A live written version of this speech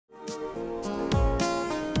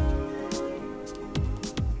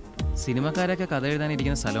സിനിമക്കാരൊക്കെ കഥ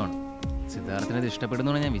എഴുതാനിരിക്കുന്ന സ്ഥലമാണ്. സിദ്ധാർത്ഥിനത്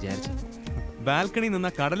ഇഷ്ടപ്പെടുന്നു ഞാൻ വിചാരിച്ചു. ബാൽക്കണി നിന്ന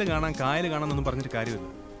കടൽ കാണാൻ കായൽ കാണാന്നൊന്നും പറഞ്ഞിട്ട് കാര്യമില്ല.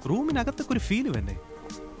 റൂമിനകത്തൊക്കെ ഒരു ഫീല് വേണ്ടേ?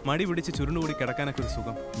 മടി പിടിച്ച് ചുരുണ്ടുകൂടി കിടക്കാനൊക്കെ ഒരു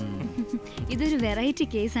സുഖം. ഇതൊരു വെറൈറ്റി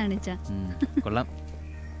കേസാണ്. കൊള്ളാം.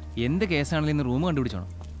 എന്ത് കേസാണെങ്കിലും ഇന്ന് റൂം കണ്ടുപിടിച്ചോണം.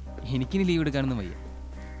 എനിക്കിനി ലീവ് എടുക്കാനൊന്നും വയ്യ.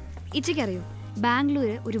 ഇച്ചയ്ക്കറിയോ,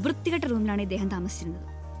 ബാംഗ്ലൂര് ഒരു വൃത്തികെട്ട റൂമിലാണ് ഇദ്ദേഹം താമസിച്ചിരുന്നത്.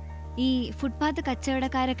 ഈ ഫുട്പാത്ത്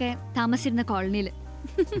കച്ചവടക്കാരൊക്കെ താമസിച്ചിരുന്ന കോളനിയില്.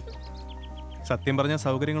 സത്യം പറഞ്ഞ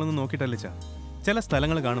സൗകര്യങ്ങളൊന്നും നോക്കിയിട്ടല്ലേ ചാ. ചില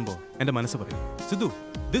സ്ഥലങ്ങൾ കാണുമ്പോൾ എന്റെ മനസ്സ് പറയും, Sidhu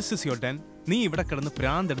this is your Den, നീ ഇവിടെ കിടന്ന്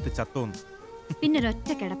പ്രാന്തെടുത്ത് ചത്തോന്ന്. പിന്നെ ഒരൊറ്റ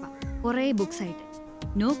കിടപ്പ, കുറേ ബുക്സ് ആയിട്ട്.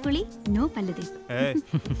 നോ കുളി, നോ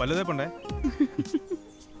പല്ലുതേപ്പുണ്ടേ.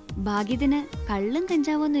 ഭാഗ്യത്തിന് കള്ളും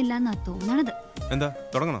കഞ്ചാവൊന്നും ഇല്ലാന്നാ തോന്നണത്. എന്താ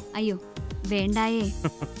തുടങ്ങണോ? അയ്യോ വേണ്ടായേ.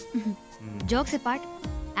 ജോക്സ് എപ്പാർട്ട്,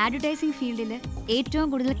 അഡ്വർടൈസിംഗ് ഫീൽഡിൽ ഏറ്റവും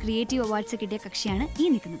കൂടുതൽ ക്രിയേറ്റീവ് അവാർഡ്സ് കിട്ടിയ കക്ഷിയാണ് ഈ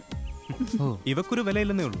നിൽക്കുന്നത്. ഇവക്കൊരു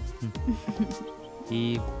വിലയില്ലെന്നേ ഉള്ളൂ. ഈ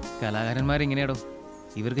കലാകാരന്മാരിങ്ങനെയാടോ,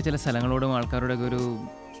 ഇവർക്ക് ചില സ്ഥലങ്ങളോടും ആൾക്കാരോടൊക്കെ ഒരു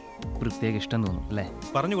പ്രത്യേക ഇഷ്ടം തോന്നും അല്ലേ?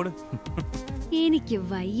 പറഞ്ഞുകൊടു. എനിക്ക്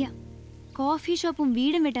വയ്യ. കോഫി ഷോപ്പും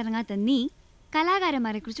വീടും വിട്ടിറങ്ങാത്ത നീ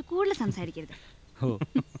കലാകാരന്മാരെ കുറിച്ച് കൂടുതൽ സംസാരിക്കരുത്.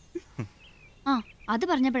 ആ അത്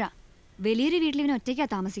പറഞ്ഞപ്പോഴാ, വലിയൊരു വീട്ടിൽ ഇവന് ഒറ്റയ്ക്കാ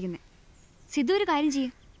താമസിക്കുന്നത്. സിദ്ധു ഒരു കാര്യം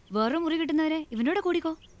ചെയ്യും, വേറെ മുറി കിട്ടുന്നവരെ ഇവനോട്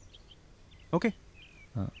കൂടിക്കോ. ഓക്കെ.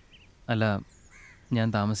 അല്ല, ഞാൻ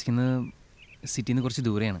താമസിക്കുന്നത് സിറ്റിയിൽ നിന്ന് കുറച്ച്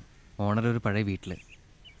ദൂരെയാണ്. ഓണർ ഒരു പഴയ വീട്ടിൽ.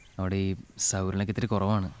 അവിടെ ഈ സൗകര്യങ്ങളൊക്കെ ഇത്തിരി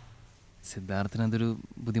കുറവാണ്. സിദ്ധാർത്ഥിന് അതൊരു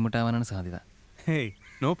ബുദ്ധിമുട്ടാവാനാണ് സാധ്യത. Hey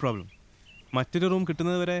no problem. മറ്റൊരു റൂം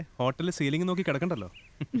കിട്ടുന്നത് വരെ ഹോട്ടലിൽ സീലിംഗ് നോക്കി കിടക്കണ്ടല്ലോ.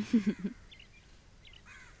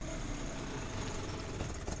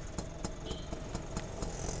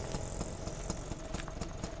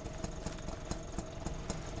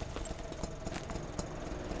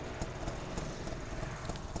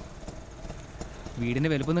 വീടിൻ്റെ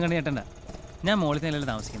വലുപ്പമൊന്നും കണ്ടു കേട്ടണ്ട. ഞാൻ മോളിൽ നിലയിൽ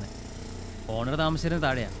താമസിക്കുന്നത്. ഓണർ താമസിച്ചിരുന്നത്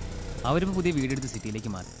താഴെയാണ്. അവരിപ്പോൾ പുതിയ വീടെടുത്ത് സിറ്റിയിലേക്ക്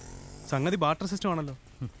മാറി. സംഗതി ബാർട്ടർ സിസ്റ്റം ആണല്ലോ.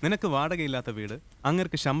 നിനക്ക് വാടകയില്ലാത്ത വീട്,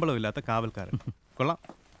 അങ്ങർക്ക് ശമ്പളമില്ലാത്ത കാവൽക്കാരൻ. കൊള്ളാം.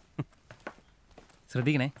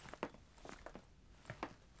 ശ്രദ്ധിക്കണേ.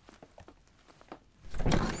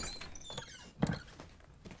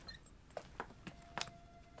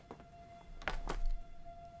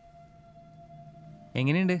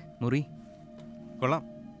 എങ്ങനെയുണ്ട് മുറി? കൊള്ളാം.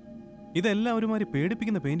 ഇതെല്ലാം ഒരുമാതിരി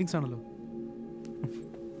പേടിപ്പിക്കുന്ന പെയിന്റിങ്സ് ആണല്ലോ.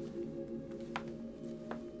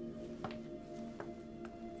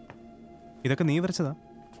 ഇതൊക്കെ നീ വരച്ചതാ?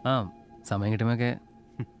 ആ, സമയം കിട്ടുമൊക്കെ.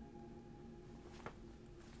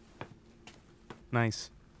 നൈസ്.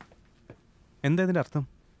 എന്താ ഇതിൻ്റെ അർത്ഥം?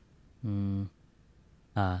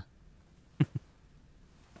 ആ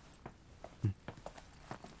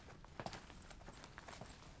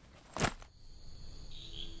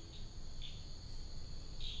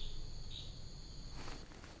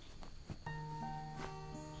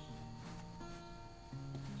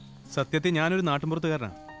സത്യത്തിൽ ഞാനൊരു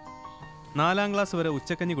നാട്ടിൻപുറത്തുകാരനാണ്. 4ാം ക്ലാസ് വരെ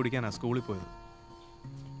ഉച്ചക്കഞ്ഞി കുടിക്കാനാണ് സ്കൂളിൽ പോയത്.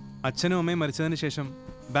 അച്ഛനും അമ്മയും മരിച്ചതിന് ശേഷം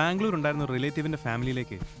ബാംഗ്ലൂർ ഉണ്ടായിരുന്ന ഒരു റിലേറ്റീവിൻ്റെ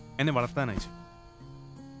ഫാമിലിയിലേക്ക് എന്നെ വളർത്താൻ അയച്ചു.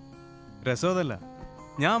 രസമതല്ല,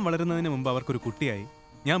 ഞാൻ വളരുന്നതിന് മുമ്പ് അവർക്കൊരു കുട്ടിയായി,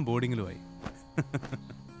 ഞാൻ ബോർഡിങ്ങിലുമായി.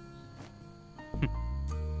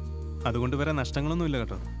 അതുകൊണ്ട് വരെ നഷ്ടങ്ങളൊന്നുമില്ല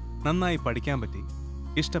കേട്ടോ. നന്നായി പഠിക്കാൻ പറ്റി,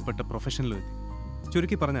 ഇഷ്ടപ്പെട്ട പ്രൊഫഷനിലും എത്തി.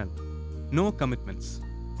 ചുരുക്കി പറഞ്ഞാൽ നോ കമ്മിറ്റ്മെന്റ്സ്.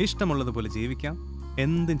 ഇഷ്ടമുള്ളതുപോലെ ജീവിക്കാം,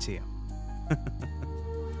 എന്തും ചെയ്യാം.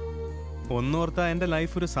 ഒന്നോർത്താ എൻ്റെ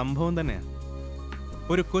ലൈഫ് ഒരു സംഭവം തന്നെയാണ്.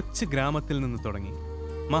 ഒരു കൊച്ചു ഗ്രാമത്തിൽ നിന്ന് തുടങ്ങി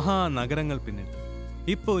മഹാനഗരങ്ങൾ പിന്നിട്ട്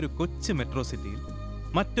ഇപ്പോൾ ഒരു കൊച്ചു മെട്രോ സിറ്റിയിൽ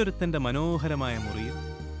മറ്റൊരുത്തൻ്റെ മനോഹരമായ മുറിയിൽ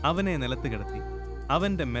അവനെ നിലത്ത് കിടത്തി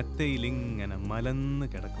അവൻ്റെ മെത്തയിൽ ഇങ്ങനെ മലന്ന്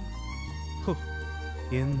കിടക്കുന്നു. ഹോ,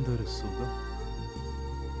 എന്തൊരു സുഖം.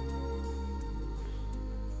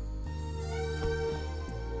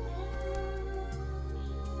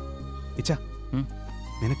 ഇച്ചാ,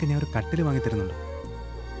 നിനക്ക് ഞാൻ ഒരു കട്ടിൽ വാങ്ങി തരുന്നുണ്ട്.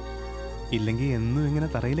 ഇല്ലെങ്കിൽ എന്നും ഇങ്ങനെ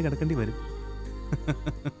തറയിൽ കിടക്കേണ്ടി വരും.